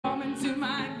to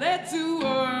my little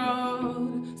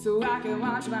world, so I can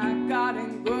watch my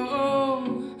garden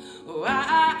grow. Oh,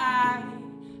 I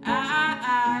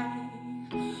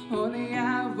only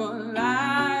have one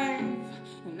life,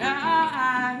 and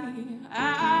I'm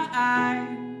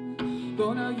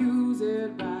gonna use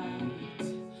it right.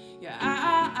 Yeah, I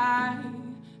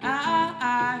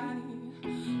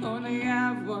only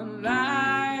have one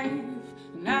life,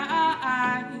 and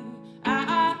I'm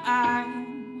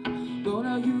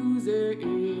gonna use it.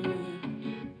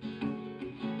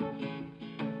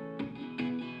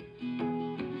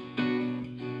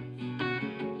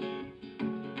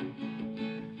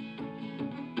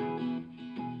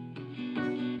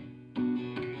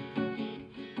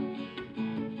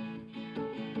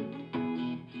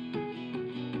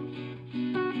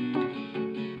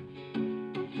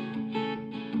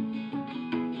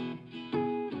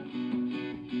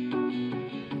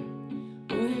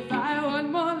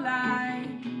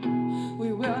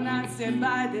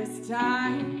 By this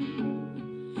time,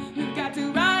 we've got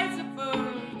to rise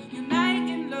above, unite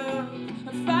in love,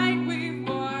 a fight we've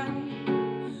won.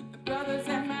 My brothers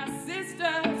and my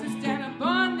sisters who stand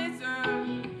upon this earth.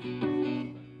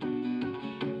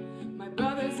 My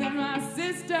brothers and my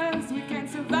sisters, we can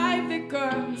survive the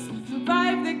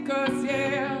curse,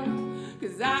 yeah.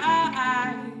 'Cause I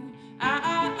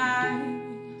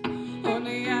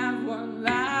only have one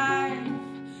life,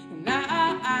 and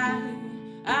I'm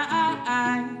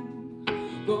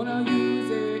gonna use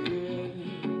it,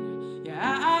 yeah.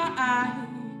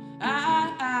 I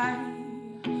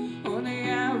only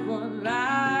have one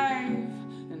life,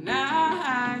 and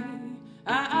I'm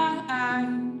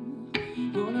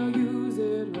gonna use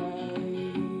it right.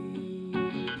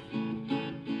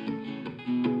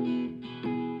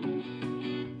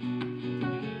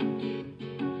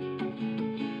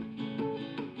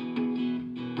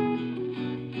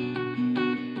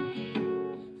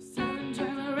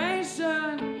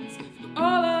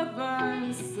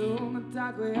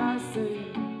 I say,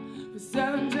 for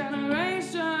 7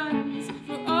 generations,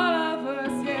 for all of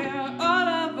us, yeah, all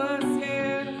of us,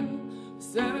 yeah. For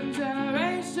 7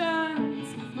 generations,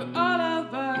 for all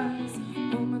of us,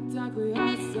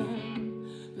 I say,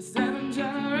 for 7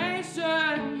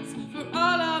 generations, for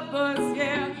all of us,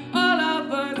 yeah, all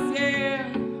of us, yeah.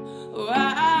 Oh, I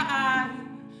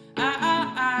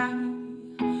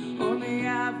only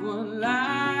have one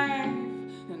life,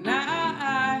 and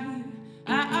I'm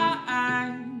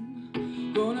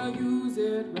gonna use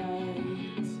it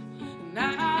right. And I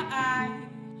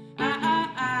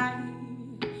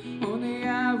only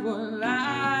have one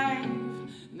life.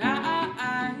 And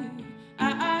I'm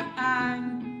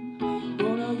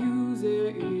gonna use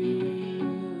it.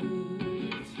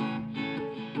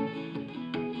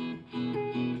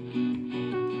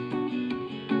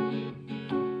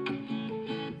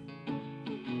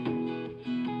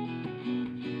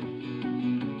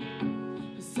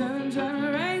 For 7 generations.